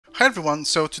Hi everyone,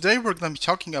 so today we're going to be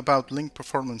talking about LINQ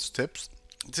performance tips.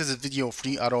 This is a video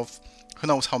 3 out of who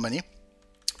knows how many.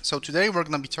 So today we're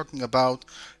going to be talking about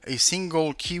a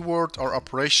single keyword or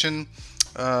operation,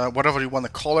 whatever you want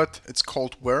to call it. It's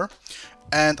called where.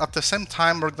 And at the same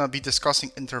time we're going to be discussing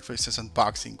interfaces and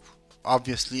boxing.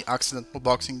 Obviously accidental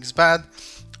boxing is bad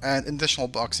and intentional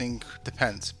boxing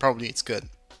depends. Probably it's good.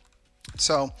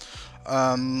 So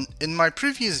in my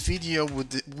previous video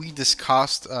we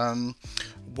discussed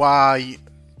why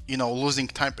losing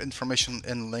type information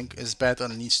in LINQ is bad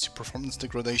and leads to performance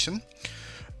degradation,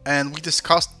 and we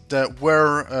discussed the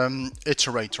where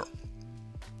iterator.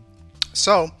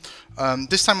 So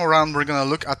this time around we're gonna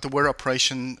look at the where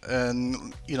operation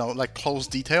in like close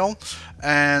detail,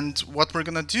 and what we're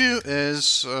gonna do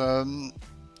is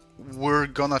we're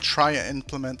gonna try and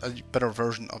implement a better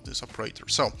version of this operator.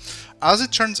 So as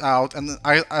it turns out, and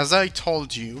as I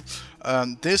told you,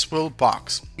 this will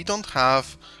box. We don't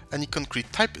have any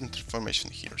concrete type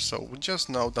information here, so we just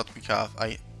know that we have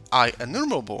I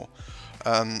enumerable.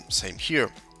 Same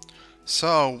here.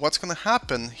 So what's gonna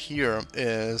happen here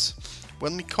is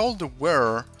when we call the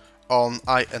where on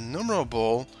I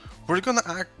enumerable, we're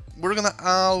gonna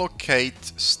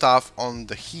allocate stuff on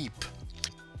the heap.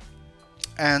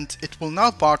 And it will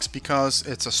not box because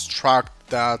it's a struct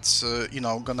that's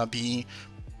gonna be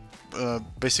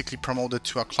basically promoted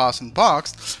to a class and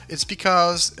boxed. It's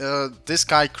because this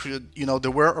guy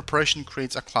the where operation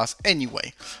creates a class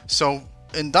anyway. So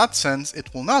in that sense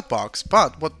it will not box,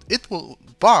 but what it will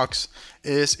box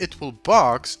is it will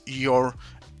box your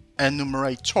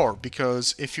enumerator,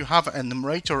 because if you have an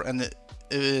enumerator and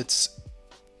it's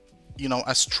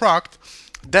a struct,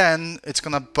 then it's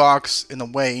gonna box in a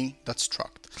way that's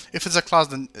struct. If it's a class,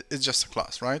 then it's just a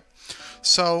class, right?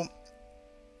 So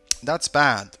that's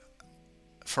bad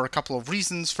for a couple of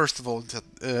reasons. First of all,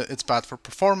 it's bad for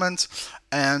performance,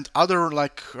 and other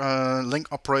like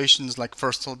LINQ operations like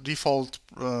first or default,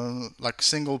 like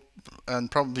single, and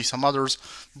probably some others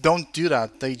don't do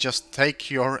that. They just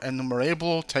take your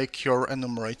enumerable, take your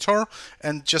enumerator,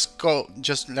 and just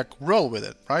like roll with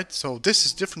it, right? So this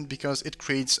is different because it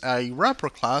creates a wrapper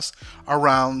class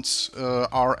around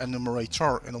our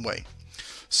enumerator in a way.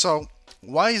 So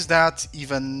why is that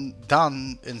even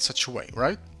done in such a way,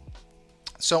 right?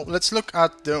 So let's look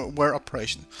at the where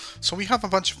operation. So we have a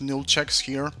bunch of null checks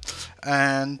here,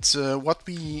 and what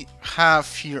we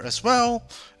have here as well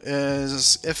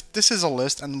is, if this is a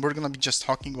list, and we're gonna be just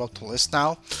talking about the list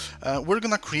now, we're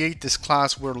gonna create this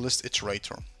class where list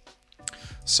iterator.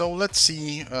 So let's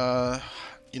see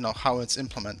how it's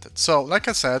implemented. So like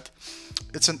I said,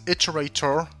 it's an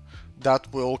iterator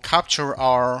that will capture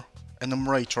our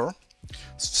enumerator.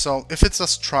 So if it's a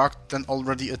struct, then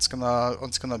already it's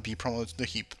gonna be promoted to the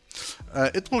heap.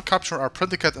 It will capture our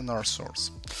predicate and our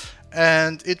source,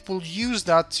 and it will use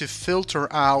that to filter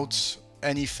out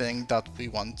anything that we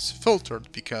want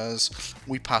filtered because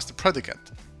we passed the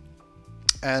predicate.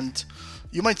 And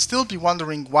you might still be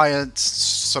wondering why it's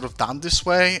sort of done this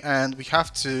way, and we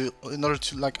have to, in order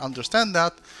to like understand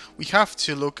that, we have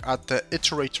to look at the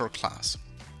iterator class.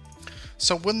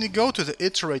 So when we go to the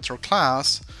iterator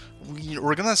class,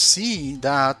 we're gonna see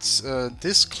that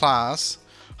this class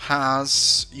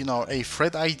has a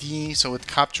thread ID, so it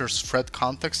captures thread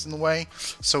context in a way,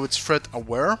 so it's thread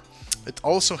aware. It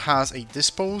also has a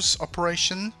dispose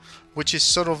operation, which is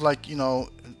sort of like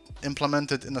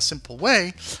implemented in a simple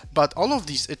way, but all of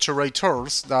these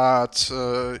iterators that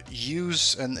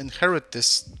use and inherit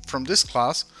this from this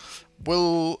class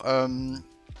will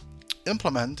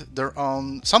implement their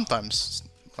own, sometimes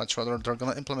much rather they're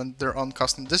going to implement their own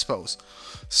custom dispose.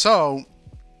 So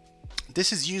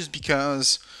this is used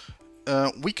because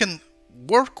we can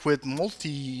work with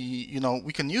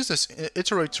we can use this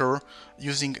iterator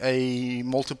using a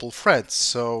multiple threads.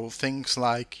 So things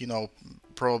like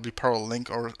probably parallel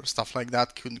link or stuff like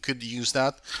that could use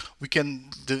that. We can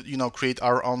create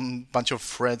our own bunch of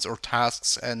threads or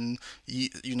tasks and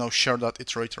share that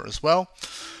iterator as well.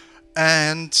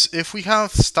 And if we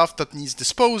have stuff that needs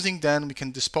disposing, then we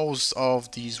can dispose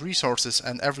of these resources,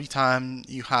 and every time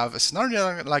you have a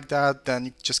scenario like that, then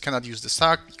you just cannot use the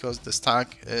stack because the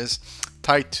stack is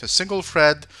tied to a single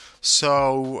thread,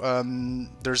 so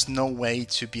there's no way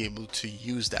to be able to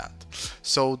use that.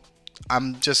 So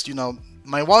I'm just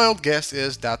my wild guess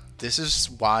is that this is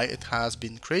why it has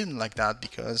been created like that,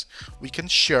 because we can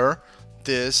share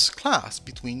this class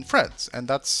between threads, and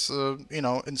that's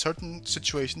in certain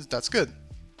situations that's good.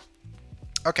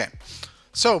 Okay,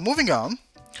 so moving on,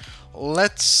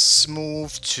 let's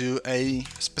move to a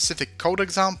specific code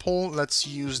example. Let's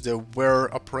use the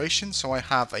where operation. So I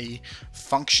have a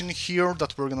function here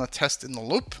that we're gonna test in the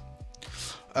loop.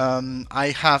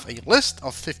 I have a list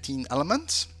of 15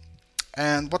 elements,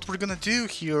 and what we're gonna do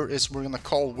here is we're gonna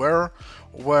call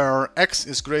where x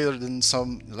is greater than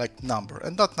some like number,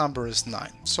 and that number is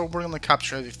 9. So we're gonna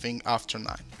capture everything after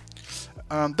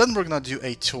 9. Then we're gonna do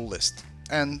a ToList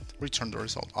and return the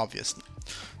result, obviously.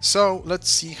 So let's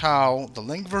see how the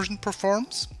LINQ version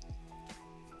performs.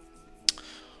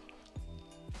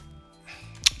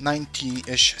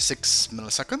 90-ish 6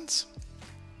 milliseconds.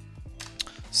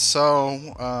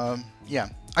 So yeah,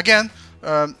 again,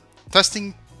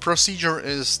 testing procedure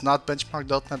is not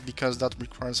benchmark.net because that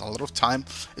requires a lot of time.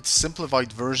 It's a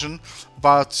simplified version,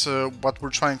 but what we're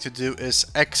trying to do is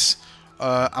X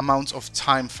amounts of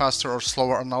time faster or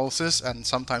slower analysis, and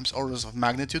sometimes orders of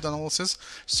magnitude analysis.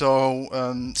 So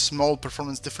small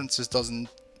performance differences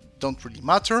don't really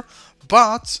matter.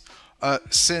 But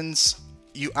since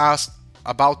you asked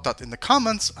about that in the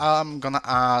comments, I'm gonna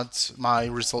add my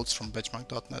results from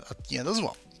benchmark.net at the end as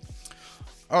well.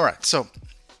 All right, so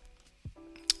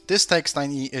this takes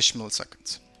 90-ish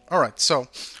milliseconds. All right, so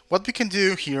what we can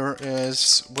do here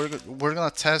is we're gonna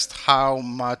test how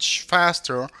much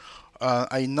faster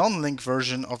a non-LINQ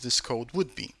version of this code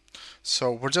would be.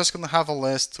 So we're just gonna have a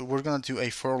list, we're gonna do a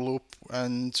for loop,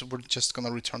 and we're just gonna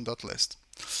return that list.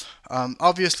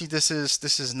 Obviously this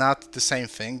is not the same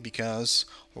thing because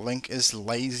LINQ is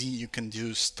lazy. You can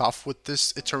do stuff with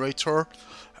this iterator.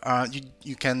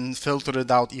 You can filter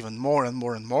it out even more and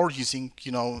more and more using,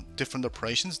 you know, different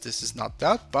operations. This is not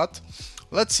that, but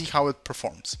let's see how it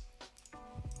performs.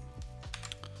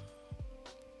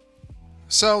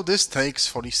 So this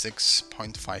takes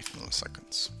 46.5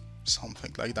 milliseconds,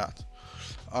 something like that.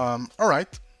 All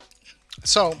right.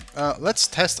 So let's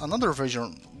test another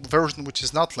version which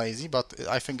is not lazy, but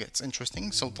I think it's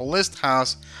interesting. So the list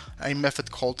has a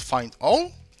method called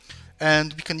findAll,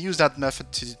 and we can use that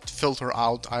method to filter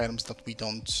out items that we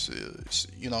don't,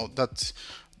 you know, that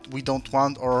we don't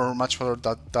want, or much rather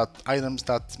that items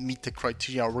that meet the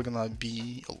criteria we're gonna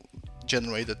be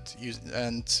generated,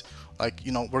 and like,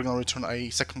 you know, we're gonna return a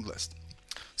second list.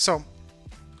 So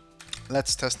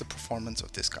let's test the performance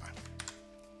of this guy.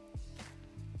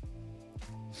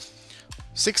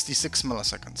 66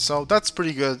 milliseconds, so that's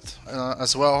pretty good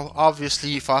as well.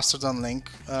 Obviously faster than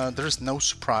LINQ, there is no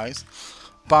surprise,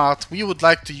 but we would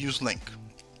like to use LINQ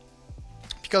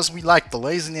because we like the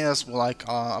laziness, we like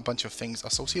a bunch of things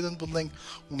associated with LINQ,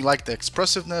 we like the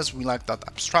expressiveness, we like that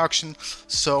abstraction.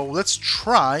 So let's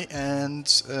try and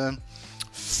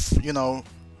you know,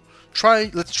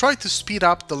 let's try to speed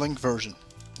up the LINQ version.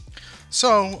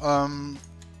 So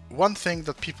one thing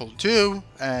that people do,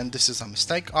 and this is a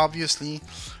mistake obviously,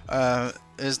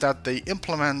 is that they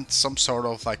implement some sort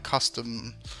of like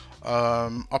custom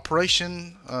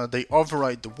operation. They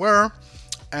override the where,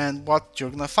 and what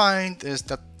you're gonna find is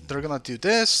that they're gonna do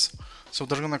this. So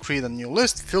they're gonna create a new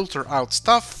list, filter out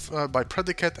stuff by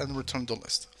predicate, and return the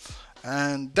list.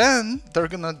 And then they're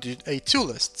gonna do a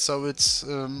ToList. So it's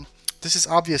this is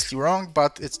obviously wrong,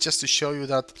 but it's just to show you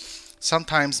that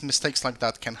sometimes mistakes like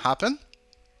that can happen.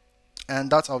 And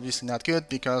that's obviously not good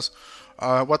because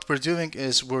what we're doing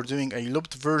is we're doing a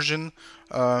looped version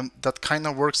that kind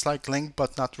of works like LINQ,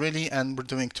 but not really, and we're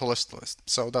doing ToList list,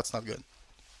 so that's not good.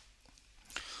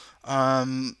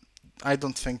 I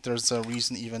don't think there's a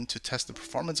reason even to test the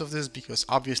performance of this because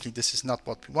obviously this is not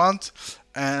what we want,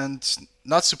 and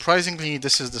not surprisingly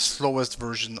this is the slowest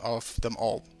version of them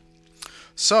all.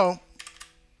 So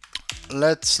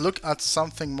let's look at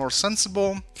something more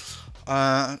sensible.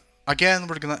 Again,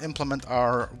 we're gonna implement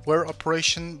our where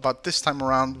operation, but this time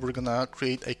around we're gonna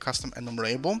create a custom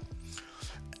enumerable.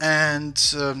 And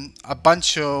a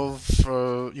bunch of,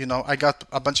 you know, I got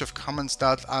a bunch of comments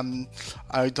that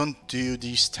I don't do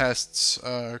these tests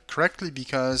correctly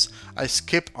because I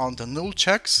skip on the null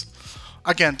checks.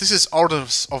 Again, this is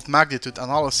orders of magnitude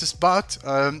analysis, but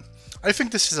I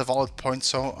think this is a valid point,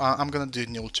 so I'm gonna do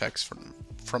null checks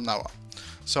from now on.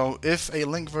 So if a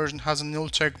LINQ version has a null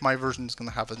check, my version is going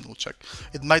to have a null check.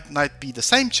 It might not be the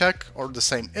same check or the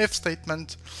same if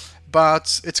statement,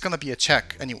 but it's going to be a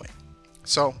check anyway.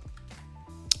 So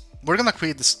we're going to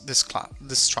create this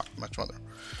struct much rather.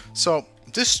 So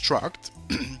this struct,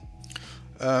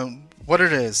 what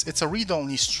it is, it's a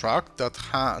read-only struct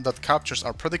that captures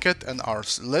our predicate and our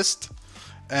list.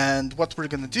 And what we're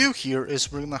going to do here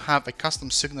is we're going to have a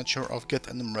custom signature of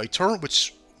getEnumerator,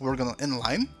 which we're going to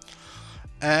inline.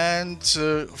 And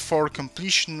for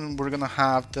completion, we're gonna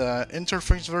have the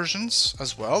interface versions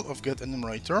as well of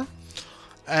getEnumerator,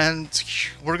 and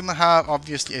we're gonna have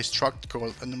obviously a struct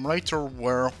called enumerator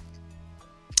where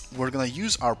we're gonna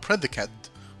use our predicate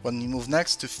when we move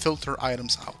next to filter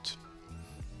items out.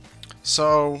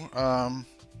 So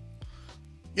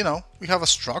you know, we have a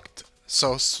struct,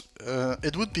 so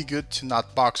it would be good to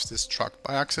not box this struct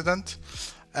by accident.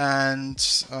 And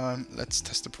let's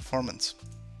test the performance.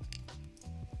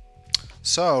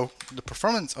 So the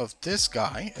performance of this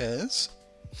guy is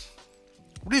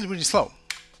really slow.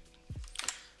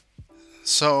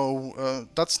 So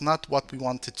that's not what we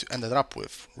wanted to end up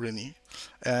with, really.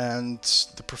 And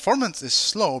the performance is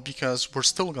slow because we're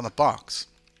still gonna box.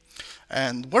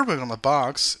 And where we're gonna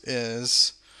box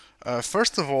is,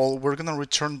 first of all, we're gonna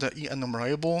return the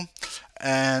enumerable,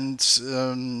 and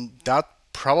that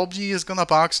probably is gonna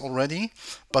box already.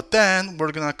 But then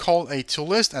we're gonna call a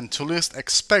ToList, and ToList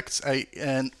expects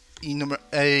an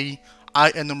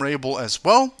enumerable as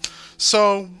well.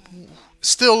 So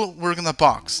still we're gonna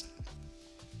box.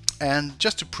 And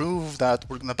just to prove that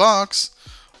we're gonna box,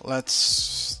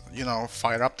 let's, you know,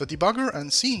 fire up the debugger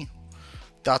and see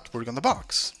that we're gonna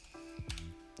box.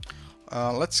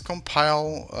 Let's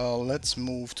compile, let's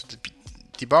move to the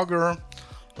debugger,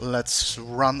 let's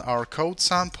run our code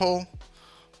sample,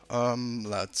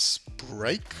 let's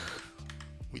break,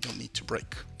 we don't need to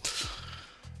break.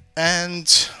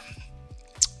 And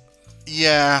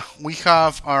yeah, we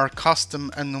have our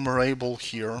custom enumerable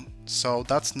here, so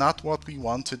that's not what we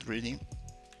wanted really,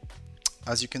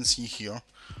 as you can see here.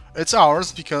 It's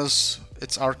ours because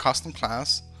it's our custom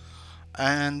class,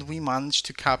 and we managed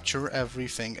to capture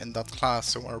everything in that class,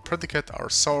 so our predicate, our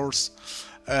source,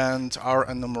 and our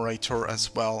enumerator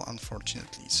as well,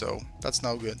 unfortunately, so that's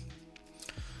no good.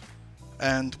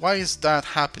 And why is that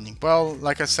happening? Well,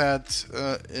 like I said,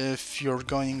 if you're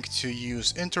going to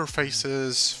use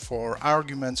interfaces for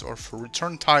arguments or for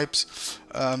return types,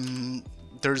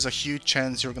 there's a huge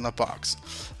chance you're gonna box.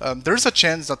 There's a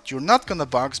chance that you're not gonna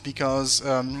box because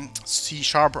C#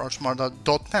 or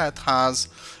 .NET has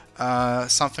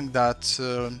something that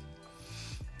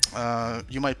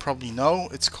you might probably know.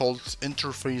 It's called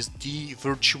interface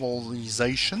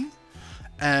devirtualization.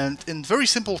 And in very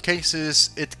simple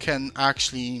cases, it can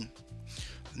actually,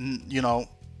 you know,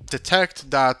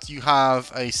 detect that you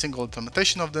have a single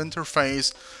implementation of the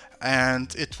interface,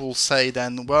 and it will say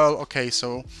then, well, okay,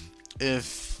 so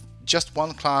if just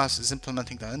one class is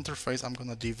implementing the interface, I'm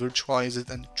gonna devirtualize it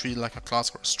and treat it like a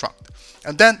class or a struct.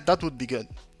 And then that would be good,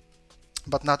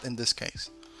 but not in this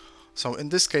case. So in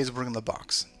this case, we're gonna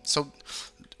box. So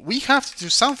we have to do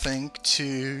something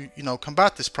to, you know,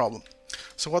 combat this problem.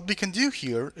 So what we can do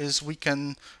here is we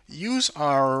can use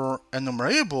our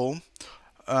enumerable,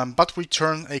 but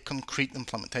return a concrete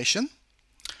implementation.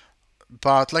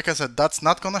 But like I said, that's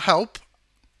not going to help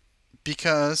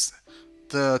because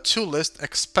the ToList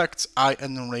expects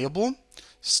enumerable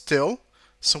still.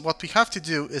 So what we have to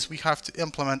do is we have to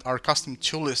implement our custom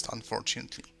ToList,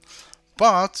 unfortunately.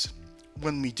 But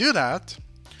when we do that,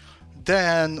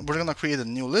 then we're going to create a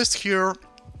new list here.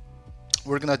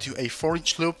 We're gonna do a for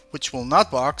each loop, which will not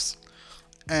box,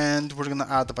 and we're gonna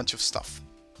add a bunch of stuff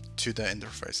to the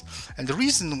interface. And the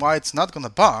reason why it's not gonna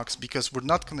box, because we're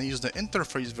not gonna use the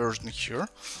interface version here,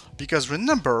 because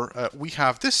remember, we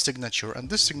have this signature, and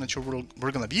this signature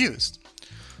we're gonna be used.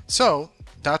 So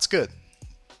that's good.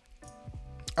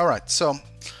 All right, so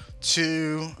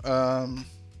to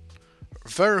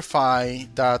verify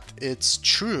that it's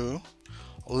true,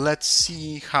 let's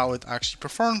see how it actually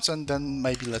performs, and then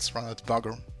maybe let's run a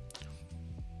debugger.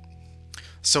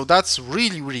 So that's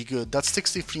really good. That's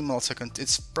 63 milliseconds.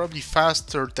 It's probably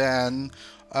faster than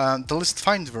the list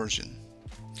find version.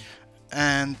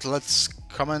 And let's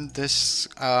comment this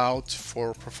out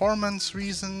for performance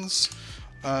reasons.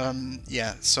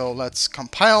 Yeah, so let's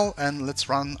compile and let's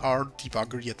run our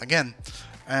debugger yet again.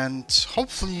 And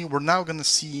hopefully we're now gonna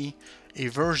see a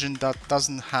version that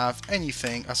doesn't have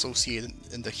anything associated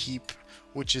in the heap,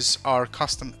 which is our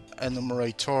custom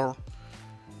enumerator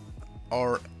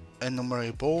or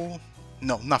enumerable.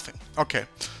 No, nothing. Okay,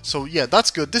 so yeah, that's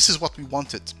good. This is what we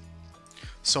wanted.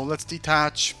 So let's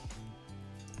detach,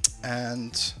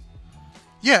 and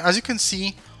yeah, as you can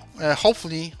see,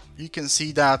 hopefully you can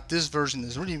see that this version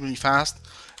is really fast.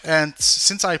 And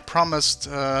since I promised,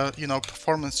 you know,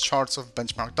 performance charts of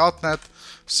BenchmarkNET,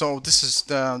 so this is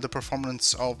the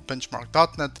performance of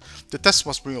BenchmarkNET. The test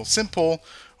was real simple.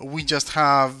 We just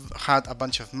have had a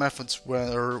bunch of methods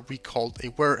where we called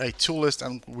where a ToList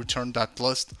and returned that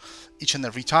list each and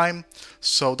every time.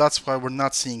 So that's why we're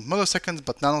not seeing milliseconds,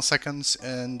 but nanoseconds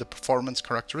in the performance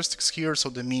characteristics here. So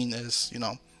the mean is, you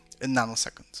know, in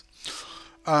nanoseconds.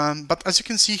 But as you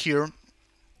can see here,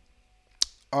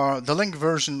 the LINQ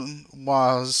version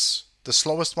was the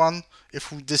slowest one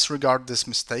if we disregard this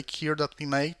mistake here that we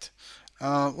made.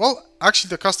 Well, actually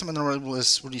the custom enumerable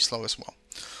is really slow as well.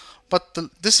 But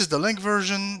this is the LINQ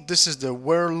version, this is the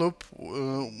where loop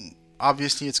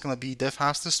obviously it's gonna be the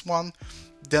fastest one.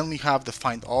 Then we have the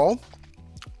find all,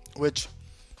 which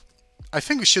I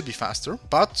think we should be faster,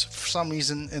 but for some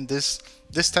reason in this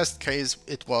test case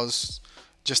it was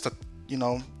just a, you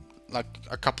know, like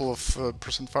a couple of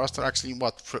percent faster. Actually,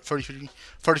 what,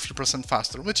 33%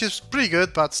 faster, which is pretty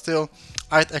good, but still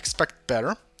I'd expect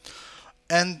better.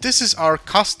 And this is our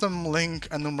custom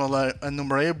LINQ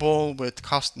enumerable with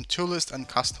custom ToList and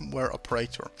custom where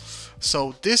operator.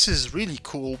 So this is really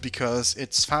cool because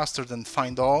it's faster than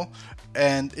find all,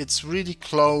 and it's really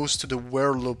close to the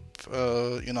where loop,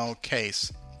 you know,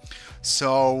 case.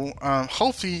 So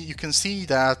hopefully you can see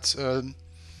that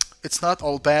it's not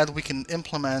all bad. We can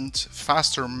implement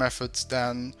faster methods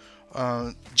than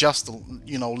just the,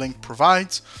 you know, LINQ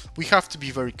provides. We have to be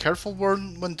very careful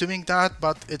when doing that,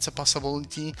 but it's a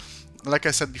possibility. Like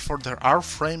I said before, there are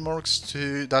frameworks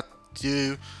that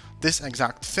do this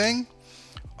exact thing,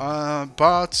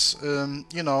 but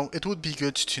you know, it would be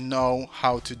good to know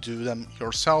how to do them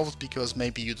yourselves, because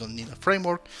maybe you don't need a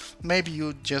framework, maybe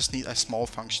you just need a small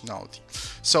functionality.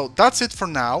 So that's it for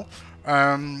now.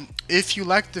 If you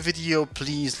liked the video,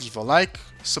 please leave a like,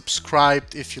 subscribe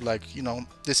if you like, you know,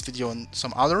 this video and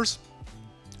some others.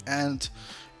 And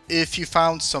if you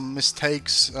found some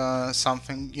mistakes,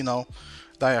 something, you know,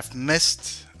 that I have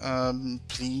missed,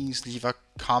 please leave a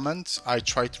comment. I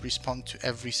try to respond to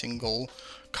every single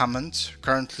comment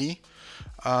currently,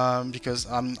 because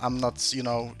I'm not, you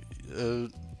know,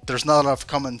 there's not a lot of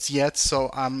comments yet, so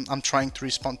I'm trying to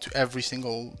respond to every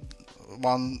single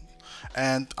one,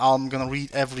 and I'm gonna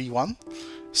read every one.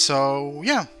 So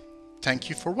yeah, thank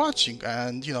you for watching,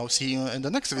 and, you know, see you in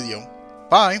the next video.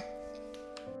 Bye.